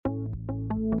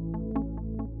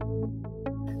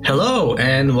Hello,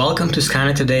 and welcome to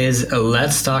Skynet Today's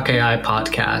Let's Talk AI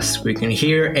podcast. We can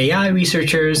hear AI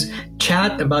researchers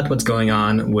chat about what's going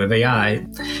on with AI.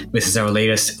 This is our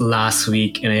latest Last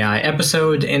Week in AI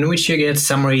episode, in which you get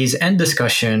summaries and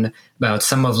discussion about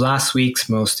some of last week's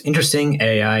most interesting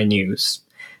AI news.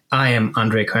 I am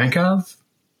Andrei Korenkov.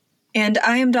 And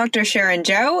I am Dr. Sharon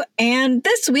Zhou, and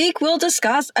this week we'll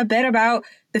discuss a bit about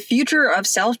the future of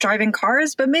self-driving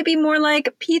cars, but maybe more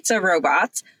like pizza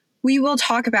robots. We will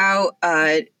talk about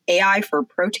AI for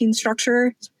protein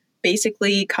structure,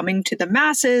 basically coming to the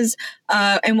masses,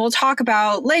 and we'll talk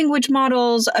about language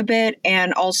models a bit,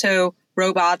 and also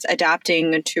robots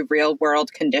adapting to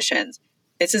real-world conditions.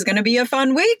 This is going to be a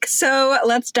fun week, so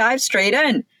let's dive straight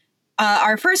in.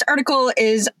 Our first article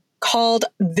is called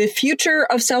The Future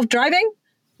of Self-Driving,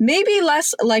 maybe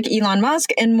less like Elon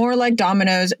Musk and more like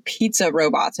Domino's pizza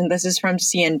robots. And this is from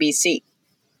CNBC.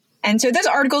 And so this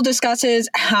article discusses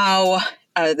how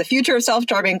the future of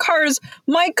self-driving cars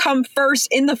might come first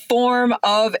in the form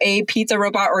of a pizza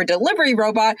robot or a delivery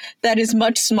robot that is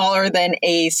much smaller than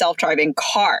a self-driving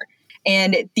car.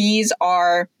 And these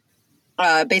are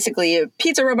basically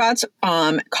pizza robots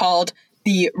called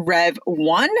the Rev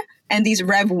 1. And these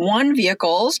Rev 1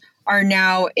 vehicles are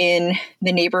now in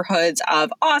the neighborhoods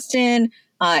of Austin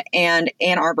and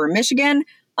Ann Arbor, Michigan,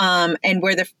 and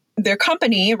where their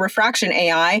company, Refraction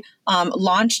AI,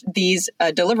 launched these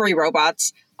delivery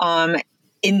robots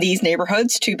in these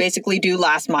neighborhoods to basically do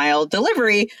last mile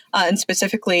delivery and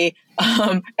specifically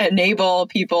enable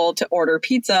people to order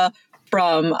pizza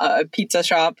from a pizza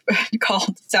shop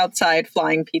called Southside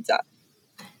Flying Pizza.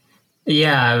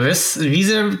 Yeah,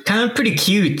 these are kind of pretty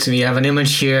cute. We have an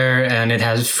image here and it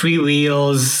has three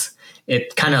wheels.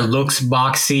 It kind of looks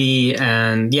boxy,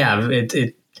 and yeah,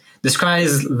 it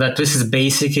describes that this is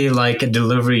basically like a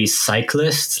delivery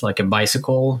cyclist, like a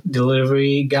bicycle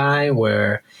delivery guy,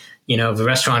 where, you know, the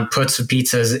restaurant puts the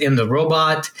pizzas in the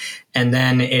robot and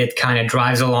then it kind of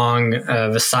drives along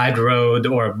the side road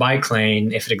or a bike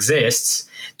lane, if it exists,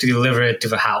 to deliver it to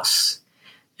the house.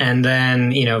 And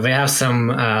then, you know, they have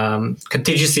some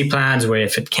contingency plans where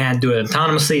if it can't do it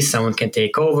autonomously, someone can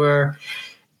take over.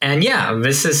 And yeah,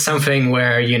 this is something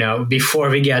where, you know,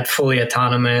 before we get fully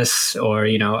autonomous or,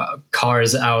 you know,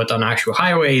 cars out on actual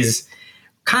highways,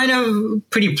 kind of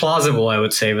pretty plausible, I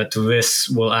would say, that this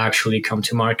will actually come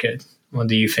to market. What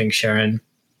do you think, Sharon?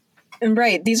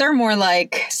 Right. These are more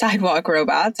like sidewalk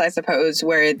robots, I suppose,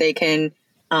 where they can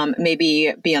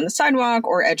maybe be on the sidewalk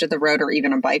or edge of the road or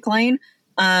even a bike lane.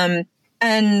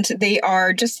 And they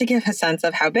are, just to give a sense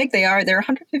of how big they are, they're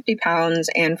 150 pounds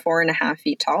and 4.5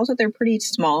 feet tall. So they're pretty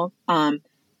small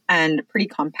and pretty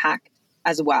compact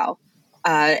as well.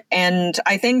 And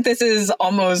I think this is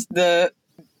almost the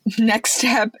next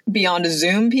step beyond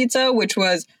Zoom Pizza, which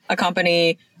was a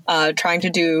company trying to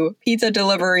do pizza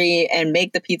delivery and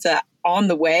make the pizza on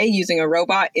the way using a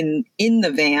robot in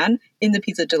the van, in the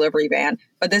pizza delivery van.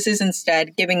 But this is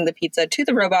instead giving the pizza to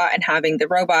the robot and having the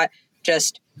robot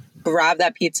just grab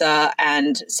that pizza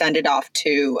and send it off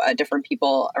to different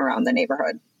people around the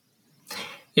neighborhood.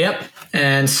 Yep.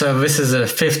 And so this is a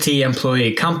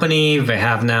 50-employee company. They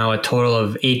have now a total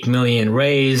of $8 million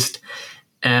raised.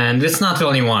 And it's not the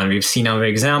only one. We've seen other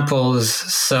examples.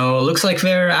 So it looks like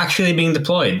they're actually being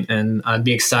deployed. And I'd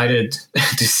be excited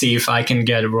to see if I can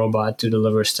get a robot to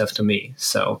deliver stuff to me.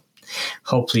 So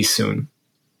hopefully soon.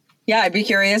 Yeah, I'd be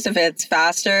curious if it's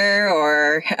faster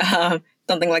or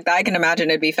something like that. I can imagine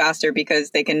it'd be faster because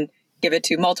they can give it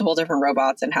to multiple different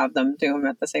robots and have them do them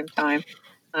at the same time.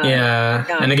 Yeah,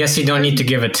 and I guess you don't need to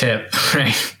give a tip,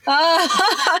 right?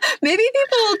 Maybe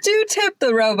people do tip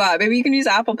the robot. Maybe you can use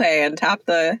Apple Pay and tap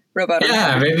the robot.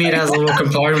 Yeah, maybe it has a little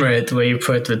compartment where you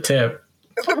put the tip.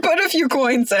 Put a few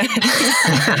coins in.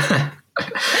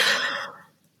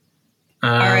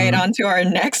 All right, on to our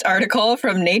next article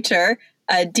from Nature.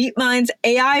 DeepMind's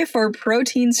AI for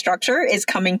protein structure is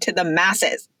coming to the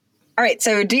masses. All right,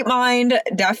 so DeepMind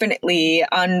definitely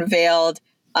unveiled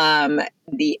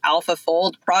the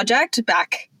AlphaFold project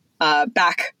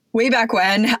way back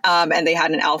when, and they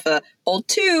had an AlphaFold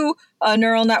 2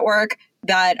 neural network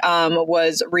that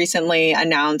was recently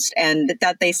announced and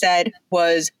that they said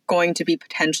was going to be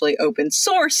potentially open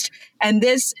sourced. And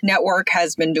this network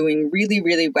has been doing really,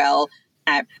 really well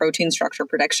at protein structure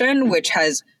prediction, which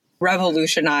has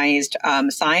revolutionized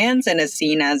science and is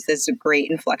seen as this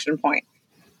great inflection point.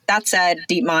 That said,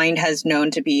 DeepMind has known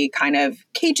to be kind of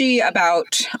cagey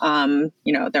about,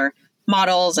 their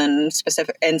models and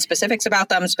specifics about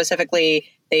them. Specifically,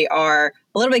 they are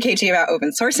a little bit cagey about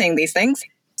open sourcing these things.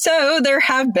 So there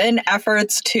have been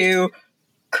efforts to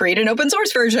create an open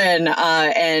source version,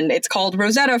 and it's called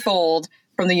Rosetta Fold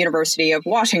from the University of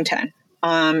Washington.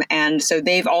 And so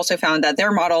they've also found that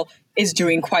their model is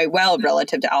doing quite well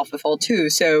relative to AlphaFold too.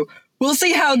 So we'll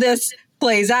see how this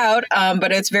plays out.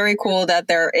 But it's very cool that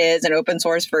there is an open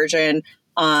source version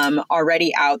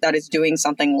already out that is doing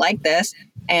something like this,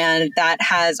 and that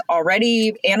has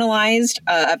already analyzed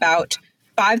about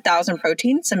 5,000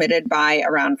 proteins submitted by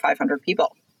around 500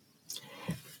 people.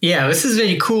 Yeah, this is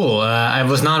very cool. I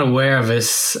was not aware of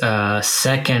this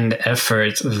second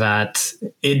effort, that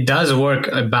it does work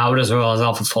about as well as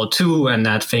AlphaFold 2, and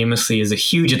that famously is a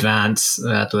huge advance.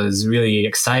 That was really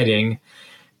exciting.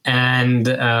 And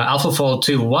AlphaFold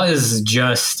 2 was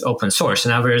just open source.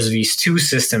 Now there's these two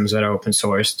systems that are open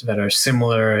sourced that are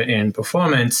similar in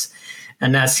performance.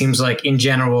 And that seems like in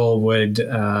general would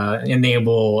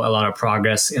enable a lot of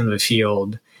progress in the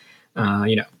field,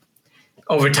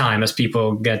 over time as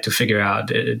people get to figure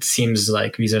out. It seems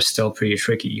like these are still pretty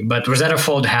tricky. But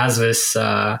RosettaFold has this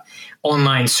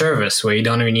online service where you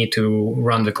don't even need to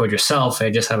run the code yourself.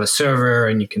 They just have a server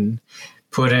and you can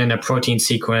put in a protein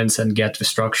sequence and get the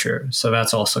structure. So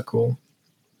that's also cool.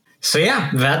 So yeah,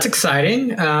 that's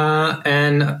exciting.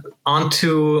 And on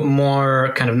to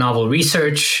more kind of novel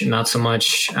research, not so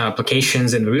much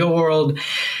applications in the real world.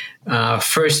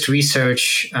 First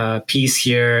research piece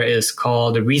here is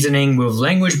called Reasoning with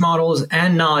Language Models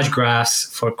and Knowledge Graphs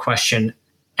for Question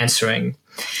Answering.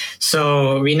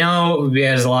 So we know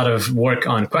there's a lot of work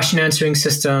on question answering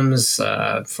systems.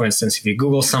 For instance, if you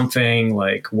Google something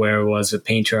like where was the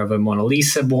painter of a Mona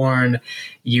Lisa born,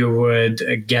 you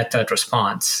would get that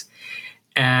response.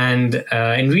 And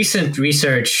in recent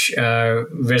research,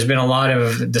 there's been a lot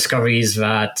of discoveries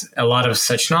that a lot of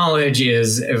such knowledge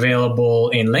is available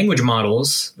in language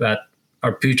models that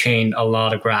are pre-trained a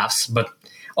lot of graphs. But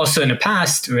also in the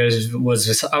past, there was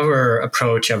this other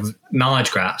approach of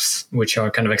knowledge graphs, which are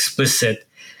kind of explicit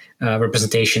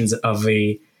representations of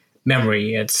the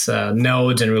memory. It's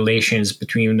nodes and relations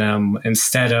between them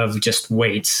instead of just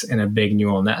weights in a big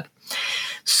neural net.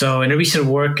 So in a recent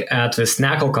work at the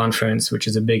SNACL conference, which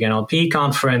is a big NLP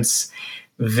conference,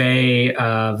 the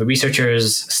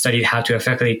researchers studied how to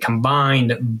effectively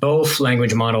combine both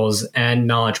language models and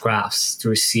knowledge graphs to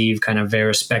receive kind of their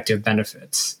respective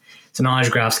benefits. So knowledge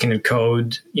graphs can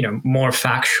encode, more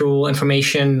factual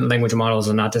information. Language models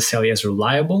are not necessarily as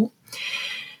reliable.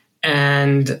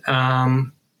 And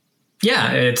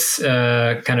it's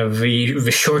kind of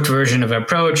the short version of the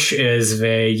approach is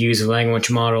they use a language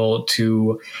model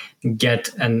to get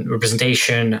a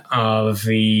representation of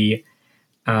the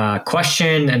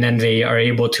question, and then they are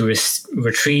able to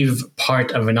retrieve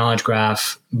part of a knowledge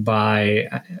graph by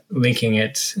linking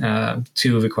it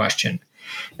to the question.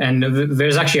 And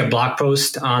there's actually a blog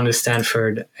post on the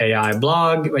Stanford AI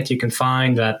blog that you can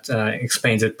find that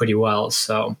explains it pretty well.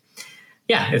 So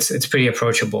yeah, it's pretty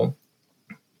approachable.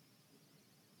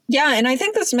 Yeah, and I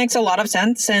think this makes a lot of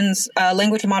sense since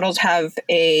language models have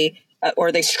they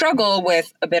struggle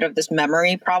with a bit of this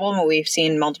memory problem. We've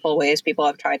seen multiple ways people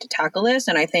have tried to tackle this.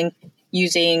 And I think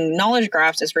using knowledge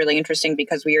graphs is really interesting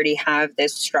because we already have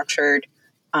this structured,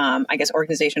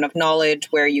 organization of knowledge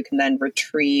where you can then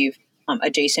retrieve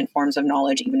adjacent forms of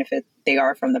knowledge, even if they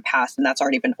are from the past, and that's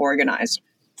already been organized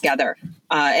together.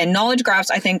 And knowledge graphs,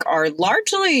 I think, are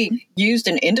largely used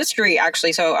in industry,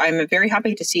 actually. So I'm very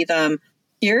happy to see them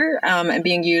here and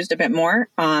being used a bit more,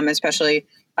 especially,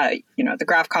 the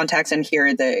graph context and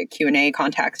here the Q&A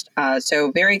context.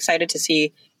 So very excited to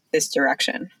see this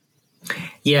direction.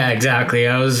 Yeah, exactly.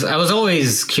 I was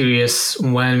always curious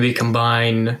when we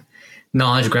combine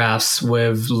knowledge graphs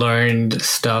with learned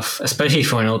stuff, especially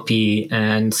for NLP.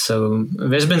 And so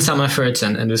there's been some efforts,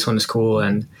 and this one is cool.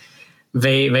 And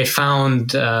they found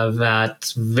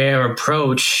that their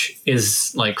approach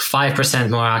is like 5%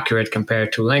 more accurate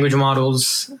compared to language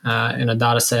models in a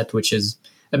data set, which is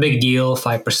a big deal.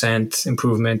 5%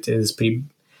 improvement is pretty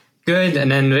good.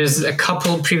 And then there's a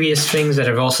couple previous things that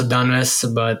have also done this,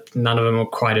 but none of them are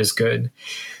quite as good.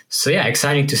 So yeah,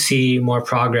 exciting to see more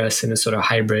progress in a sort of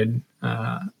hybrid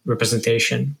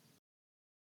representation.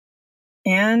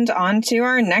 And on to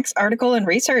our next article in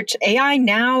research. AI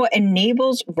now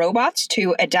enables robots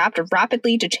to adapt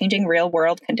rapidly to changing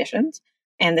real-world conditions.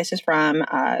 And this is from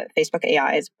Facebook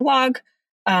AI's blog.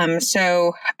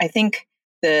 So I think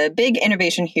the big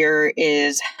innovation here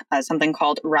is something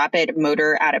called Rapid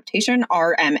Motor Adaptation,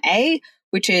 RMA,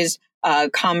 which is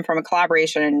come from a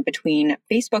collaboration between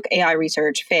Facebook AI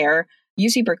Research, FAIR,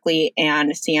 UC Berkeley,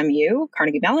 and CMU,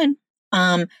 Carnegie Mellon.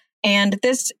 And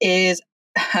this is,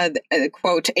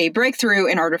 quote, a breakthrough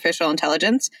in artificial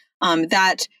intelligence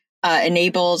that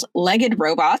enables legged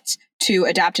robots to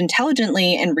adapt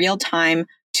intelligently in real time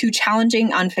to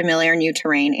challenging, unfamiliar new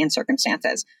terrain and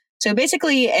circumstances. So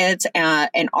basically, it's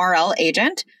an RL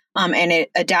agent, and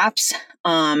it adapts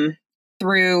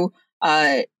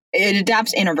it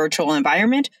adapts in a virtual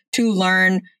environment to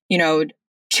learn,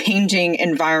 changing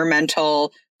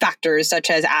environmental factors, such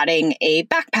as adding a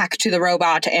backpack to the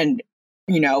robot and,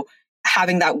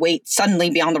 having that weight suddenly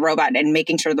be on the robot and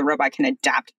making sure the robot can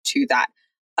adapt to that.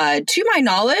 To my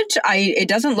knowledge, it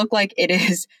doesn't look like it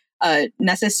is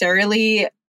necessarily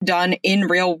done in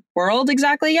real world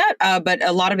exactly yet, but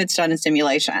a lot of it's done in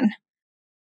simulation.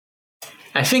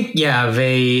 I think,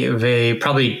 they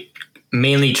probably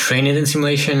mainly train it in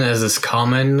simulation, as is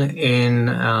common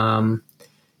in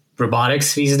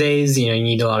robotics these days. You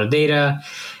need a lot of data.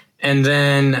 And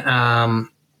then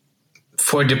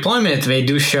for deployment, they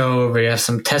do show they have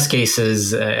some test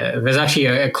cases. There's actually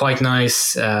a quite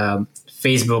nice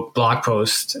Facebook blog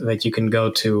post that you can go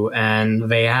to, and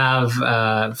they have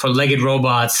for legged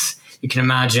robots. You can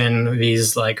imagine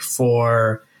these like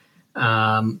 4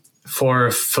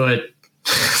 foot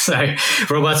sorry,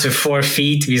 robots with 4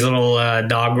 feet, these little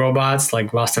dog robots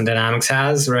like Boston Dynamics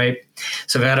has, right?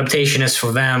 So the adaptation is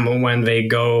for them when they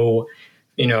go,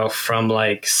 from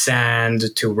like sand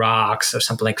to rocks or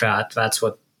something like that. That's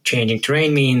what changing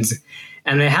terrain means.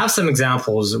 And they have some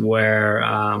examples where,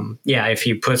 if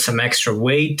you put some extra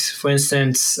weight, for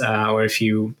instance, or if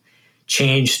you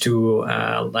change to,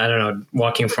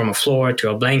 walking from a floor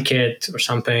to a blanket or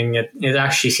something, it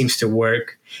actually seems to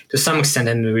work to some extent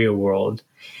in the real world.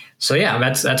 So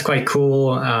that's quite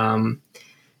cool.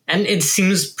 And it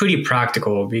seems pretty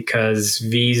practical because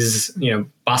these,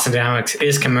 Boston Dynamics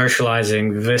is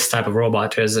commercializing this type of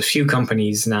robot. There's a few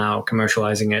companies now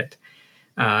commercializing it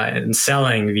and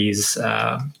selling these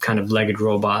kind of legged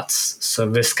robots. So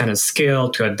this kind of skill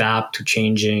to adapt to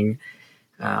changing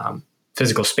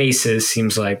physical spaces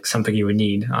seems like something you would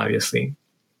need, obviously.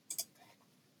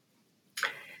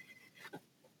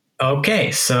 Okay,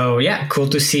 so cool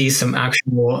to see some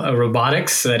actual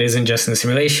robotics that isn't just in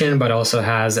simulation, but also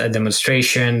has a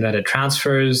demonstration that it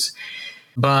transfers.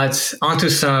 But onto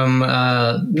some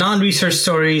non-research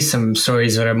stories, some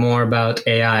stories that are more about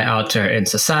AI out there in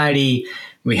society.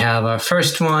 We have our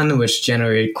first one, which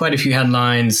generated quite a few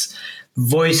headlines.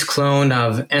 Voice clone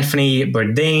of Anthony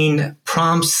Bourdain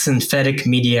prompts synthetic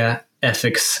media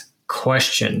ethics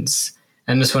questions.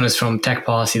 And this one is from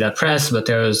techpolicy.press, but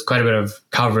there was quite a bit of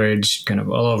coverage kind of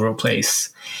all over the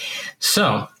place.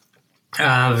 So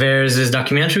there's this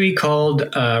documentary called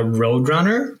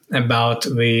Roadrunner about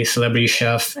the celebrity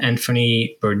chef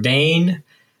Anthony Bourdain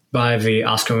by the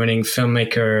Oscar-winning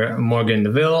filmmaker Morgan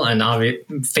Neville.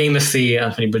 And famously,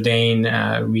 Anthony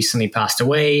Bourdain recently passed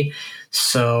away.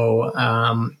 So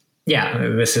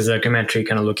this is a documentary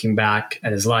kind of looking back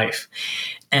at his life.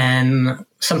 And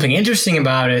something interesting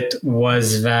about it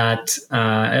was that,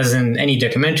 as in any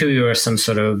documentary or some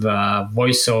sort of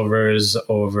voiceovers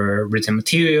over written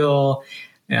material,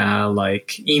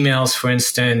 like emails, for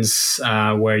instance,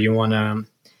 where you want to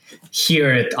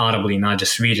hear it audibly, not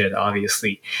just read it,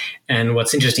 obviously. And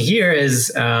what's interesting here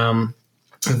is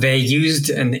they used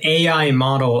an AI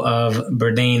model of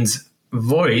Bourdain's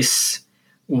voice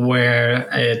where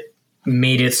it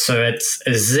made it so it's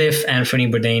as if Anthony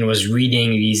Bourdain was reading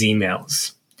these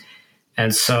emails.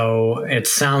 And so it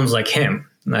sounds like him,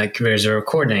 like there's a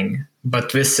recording,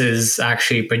 but this is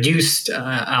actually produced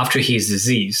after he's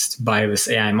deceased by this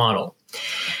AI model.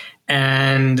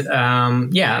 And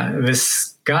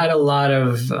this got a lot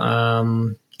of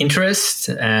interest,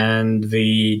 and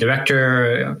the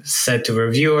director said to the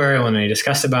reviewer when they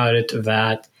discussed about it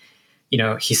that,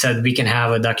 he said we can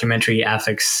have a documentary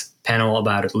ethics panel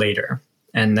about it later.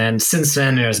 And then since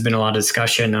then, there's been a lot of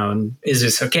discussion on, is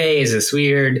this okay? Is this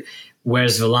weird?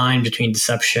 Where's the line between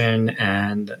deception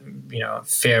and,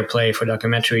 fair play for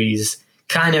documentaries?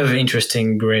 Kind of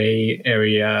interesting gray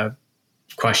area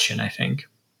question, I think.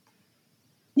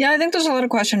 Yeah, I think there's a lot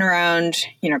of question around,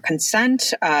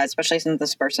 consent, especially since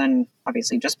this person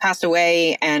obviously just passed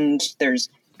away, and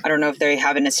I don't know if they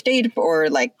have an estate or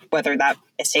like whether that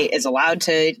estate is allowed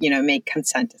to, make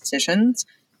consent decisions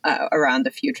around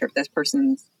the future of this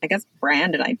person's, I guess,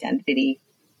 brand and identity.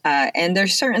 And there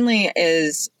certainly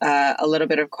is a little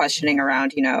bit of questioning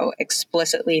around,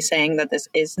 explicitly saying that this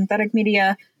is synthetic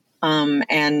media,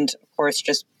 and of course,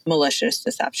 just malicious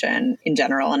deception in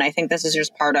general. And I think this is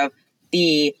just part of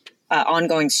the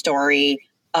ongoing story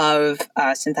of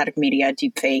synthetic media,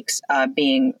 deepfakes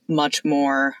being much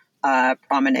more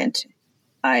prominent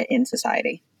in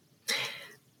society.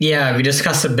 Yeah, we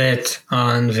discussed a bit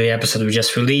on the episode we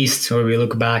just released where we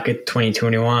look back at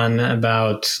 2021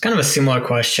 about kind of a similar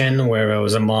question where it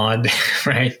was a mod,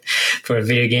 right, for a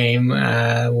video game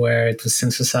where it was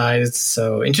synthesized.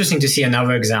 So interesting to see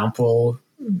another example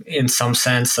in some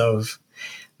sense of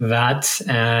that.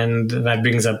 And that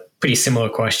brings up pretty similar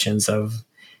questions of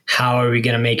how are we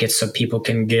going to make it so people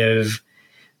can give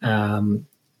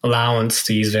allowance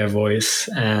to use their voice,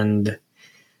 and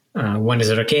when is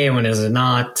it okay, when is it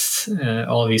not,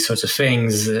 all these sorts of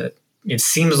things. It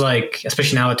seems like,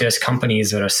 especially now that there's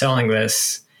companies that are selling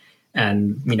this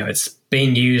and, it's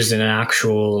being used in an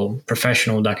actual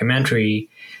professional documentary,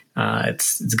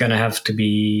 it's going to have to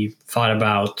be thought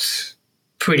about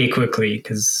pretty quickly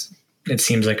because it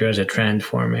seems like there's a trend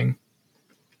forming.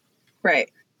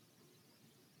 Right.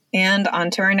 And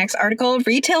on to our next article.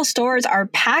 Retail stores are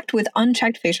packed with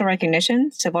unchecked facial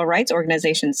recognition, civil rights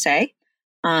organizations say.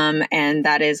 And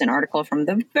that is an article from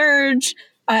The Verge.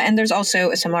 And there's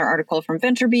also a similar article from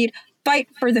VentureBeat. Fight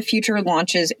for the Future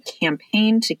launches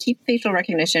campaign to keep facial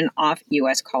recognition off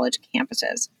U.S. college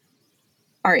campuses.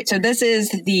 All right, so this is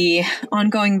the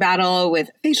ongoing battle with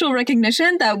facial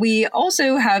recognition that we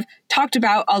also have talked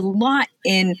about a lot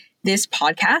in this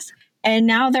podcast. And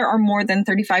now there are more than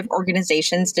 35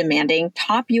 organizations demanding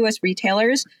top U.S.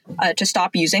 retailers to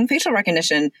stop using facial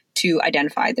recognition to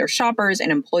identify their shoppers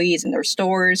and employees in their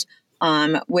stores,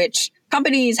 which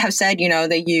companies have said,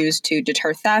 they use to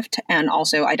deter theft and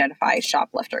also identify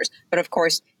shoplifters. But of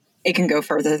course, it can go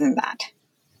further than that.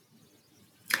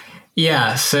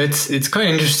 Yeah, so it's quite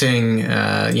interesting.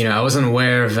 I wasn't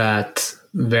aware that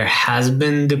there has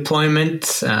been deployment.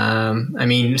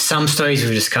 Some stories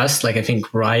we've discussed, like I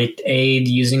think Rite Aid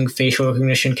using facial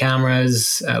recognition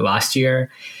cameras last year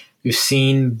we've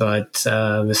seen, but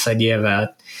this idea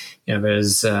that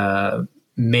there's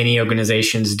many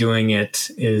organizations doing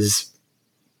it is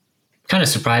kind of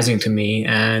surprising to me.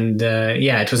 And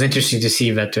it was interesting to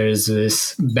see that there's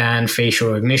this Ban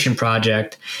Facial Recognition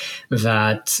project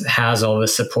that has all the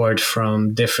support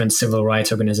from different civil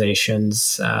rights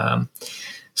organizations.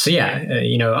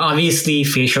 Obviously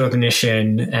facial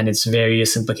recognition and its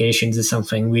various implications is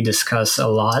something we discuss a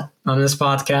lot on this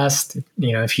podcast.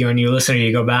 If you're a new listener,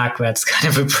 you go back, that's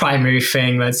kind of a primary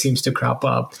thing that seems to crop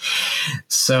up.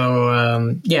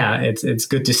 So, it's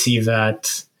good to see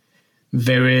that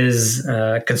there is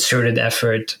a concerted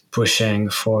effort pushing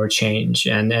for change.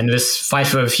 And this Fight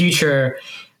for the Future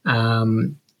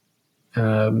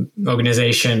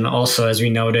organization also, as we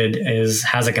noted,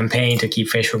 has a campaign to keep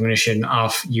facial recognition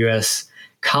off U.S.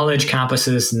 college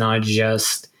campuses, not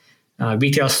just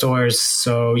retail stores.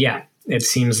 So it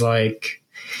seems like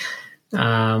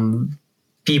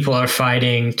people are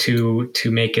fighting to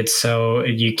make it so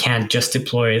you can't just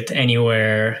deploy it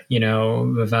anywhere,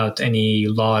 without any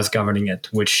laws governing it,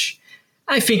 which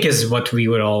I think is what we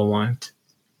would all want.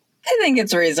 I think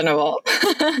it's reasonable.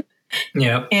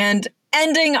 Yeah. And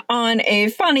ending on a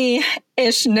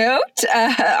funny-ish note,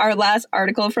 our last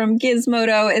article from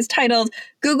Gizmodo is titled,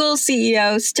 Google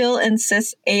CEO Still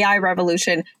Insists AI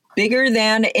Revolution Bigger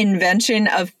Than Invention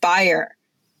of Fire.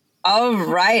 All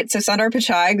right. So Sundar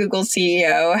Pichai, Google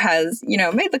CEO, has,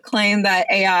 made the claim that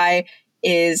AI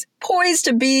is poised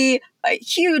to be a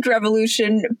huge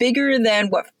revolution bigger than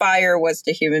what fire was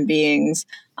to human beings,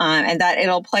 and that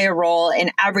it'll play a role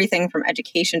in everything from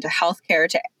education to healthcare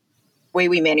to way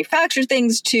we manufacture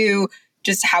things to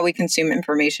just how we consume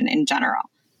information in general.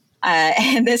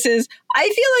 And this is, I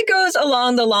feel like, goes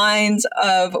along the lines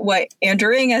of what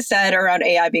Andrew Ng has said around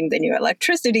AI being the new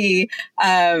electricity.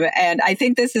 And I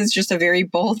think this is just a very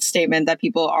bold statement that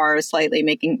people are slightly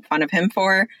making fun of him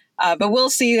for. But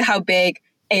we'll see how big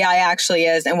AI actually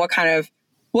is and what kind of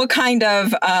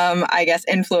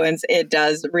influence it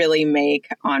does really make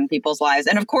on people's lives.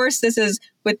 And of course, this is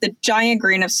with the giant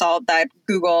grain of salt that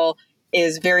Google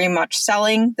is very much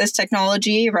selling this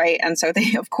technology, right? And so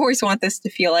they, of course, want this to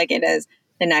feel like it is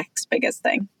the next biggest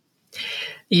thing.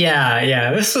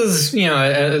 Yeah. This was,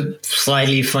 a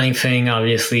slightly funny thing.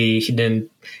 Obviously, he didn't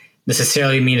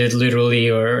necessarily mean it literally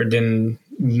or didn't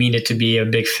mean it to be a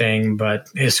big thing. But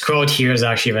his quote here is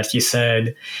actually that he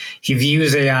said he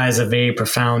views AI as a very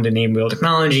profound and enabling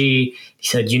technology. He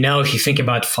said, if you think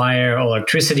about fire or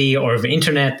electricity or the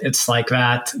internet, it's like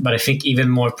that, but I think even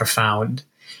more profound.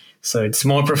 So it's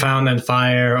more profound than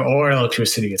fire or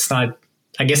electricity. It's not,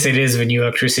 I guess it is the new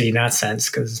electricity in that sense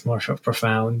because it's more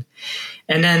profound.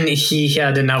 And then he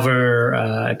had another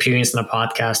appearance in a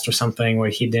podcast or something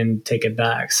where he didn't take it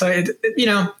back. So,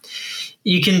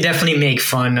 you can definitely make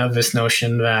fun of this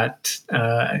notion that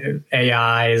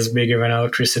AI is bigger than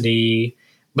electricity.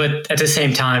 But at the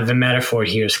same time, the metaphor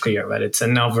here is clear that it's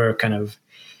another kind of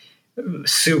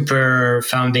super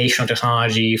foundational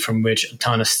technology from which a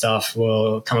ton of stuff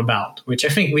will come about, which I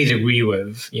think we'd agree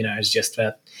with. It's just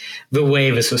that the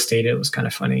way this was stated was kind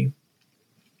of funny.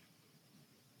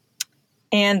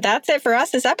 And that's it for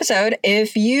us this episode.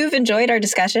 If you've enjoyed our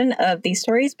discussion of these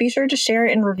stories, be sure to share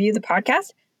and review the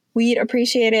podcast. We'd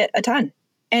appreciate it a ton.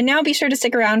 And now be sure to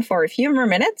stick around for a few more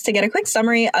minutes to get a quick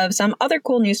summary of some other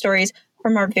cool news stories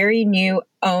from our very new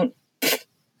own.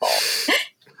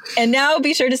 And now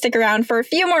be sure to stick around for a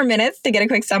few more minutes to get a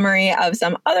quick summary of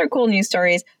some other cool news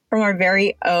stories from our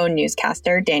very own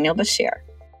newscaster, Daniel Bashir.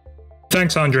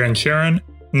 Thanks, Andre and Sharon.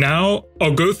 Now,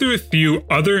 I'll go through a few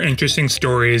other interesting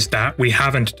stories that we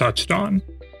haven't touched on.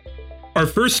 Our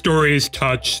first stories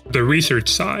touch the research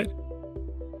side.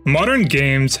 Modern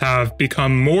games have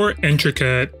become more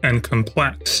intricate and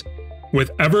complex,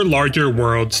 with ever larger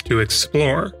worlds to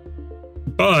explore.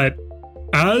 But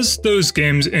as those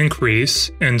games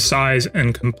increase in size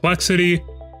and complexity,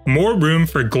 more room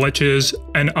for glitches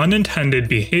and unintended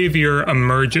behavior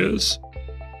emerges.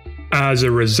 As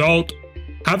a result,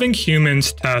 having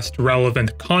humans test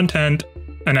relevant content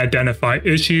and identify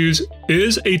issues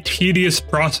is a tedious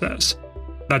process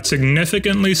that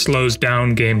significantly slows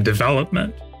down game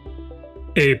development.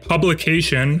 A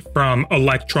publication from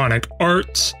Electronic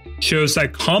Arts shows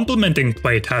that complementing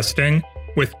playtesting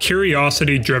with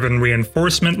curiosity-driven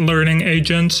reinforcement learning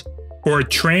agents who are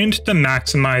trained to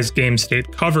maximize game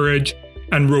state coverage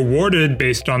and rewarded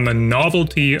based on the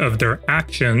novelty of their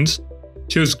actions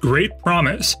shows great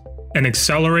promise in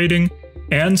accelerating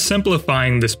and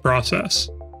simplifying this process.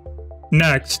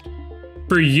 Next,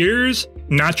 for years,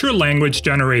 natural language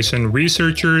generation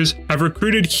researchers have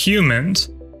recruited humans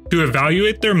to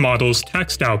evaluate their models'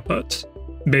 text outputs,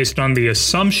 based on the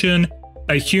assumption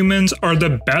that humans are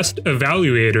the best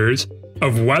evaluators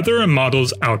of whether a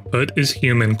model's output is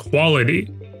human quality.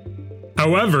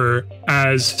 However,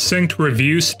 as Synced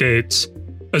Review states,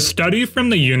 a study from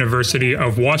the University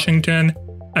of Washington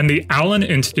and the Allen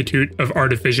Institute of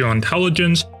Artificial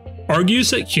Intelligence argues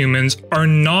that humans are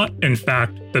not, in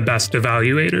fact, the best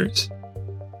evaluators.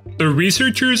 The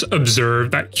researchers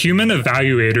observe that human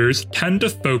evaluators tend to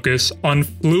focus on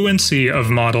fluency of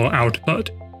model output,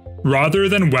 rather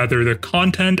than whether the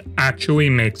content actually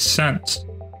makes sense.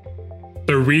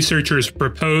 The researchers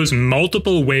propose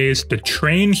multiple ways to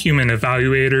train human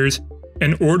evaluators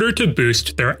in order to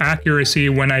boost their accuracy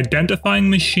when identifying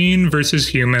machine versus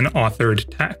human authored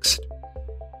text.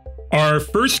 Our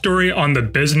first story on the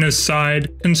business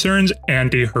side concerns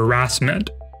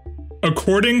anti-harassment.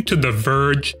 According to The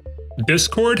Verge,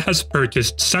 Discord has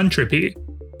purchased Sentropy,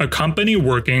 a company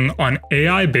working on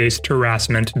AI-based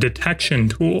harassment detection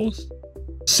tools.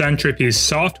 Sentropy's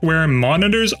software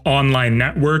monitors online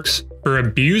networks for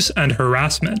abuse and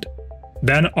harassment,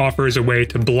 then offers a way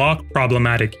to block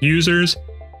problematic users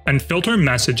and filter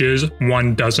messages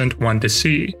one doesn't want to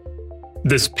see.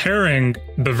 This pairing,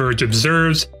 The Verge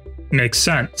observes, makes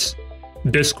sense.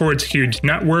 Discord's huge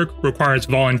network requires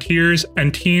volunteers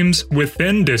and teams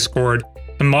within Discord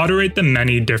to moderate the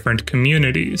many different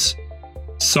communities.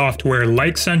 Software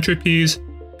like Sentropy's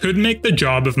could make the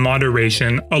job of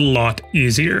moderation a lot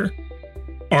easier.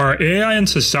 Our AI and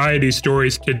society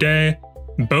stories today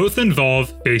both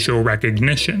involve facial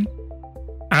recognition.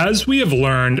 As we have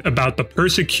learned about the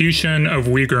persecution of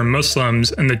Uyghur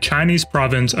Muslims in the Chinese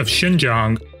province of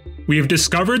Xinjiang, we have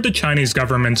discovered the Chinese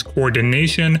government's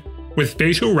coordination with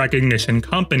facial recognition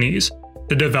companies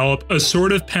to develop a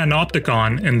sort of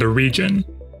panopticon in the region.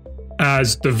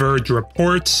 As The Verge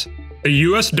reports, the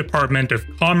US Department of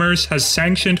Commerce has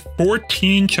sanctioned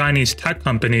 14 Chinese tech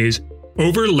companies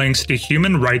over links to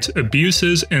human rights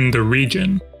abuses in the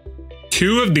region.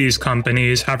 2 of these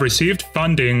companies have received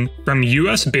funding from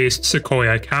US-based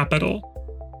Sequoia Capital.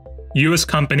 US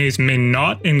companies may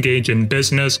not engage in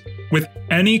business with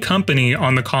any company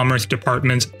on the Commerce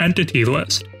Department's entity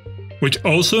list, which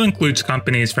also includes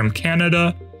companies from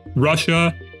Canada,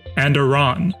 Russia, and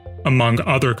Iran, among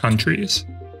other countries.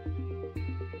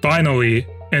 Finally,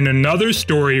 in another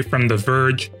story from The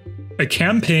Verge, a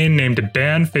campaign named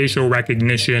Ban Facial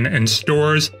Recognition in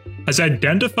Stores has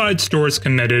identified stores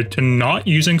committed to not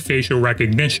using facial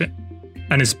recognition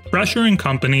and is pressuring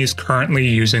companies currently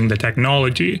using the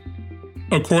technology.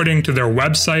 According to their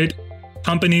website,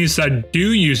 companies that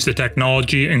do use the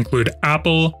technology include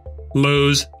Apple,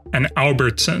 Lowe's, and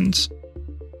Albertsons.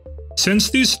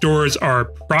 Since these stores are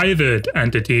private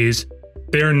entities,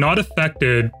 they are not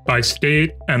affected by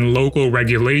state and local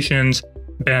regulations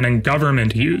banning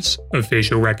government use of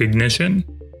facial recognition.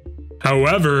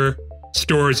 However,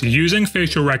 stores using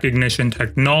facial recognition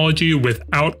technology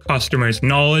without customers'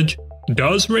 knowledge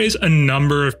does raise a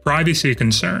number of privacy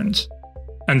concerns,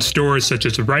 and stores such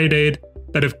as Rite Aid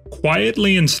that have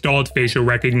quietly installed facial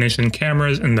recognition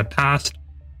cameras in the past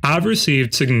have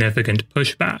received significant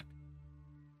pushback.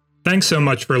 Thanks so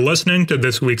much for listening to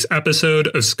this week's episode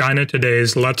of Skynet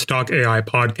Today's Let's Talk AI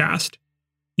podcast.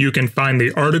 You can find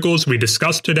the articles we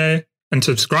discussed today and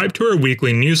subscribe to our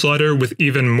weekly newsletter with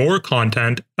even more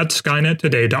content at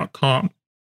skynettoday.com.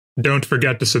 Don't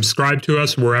forget to subscribe to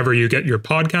us wherever you get your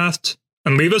podcasts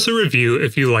and leave us a review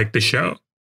if you like the show.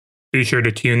 Be sure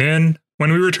to tune in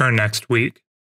when we return next week.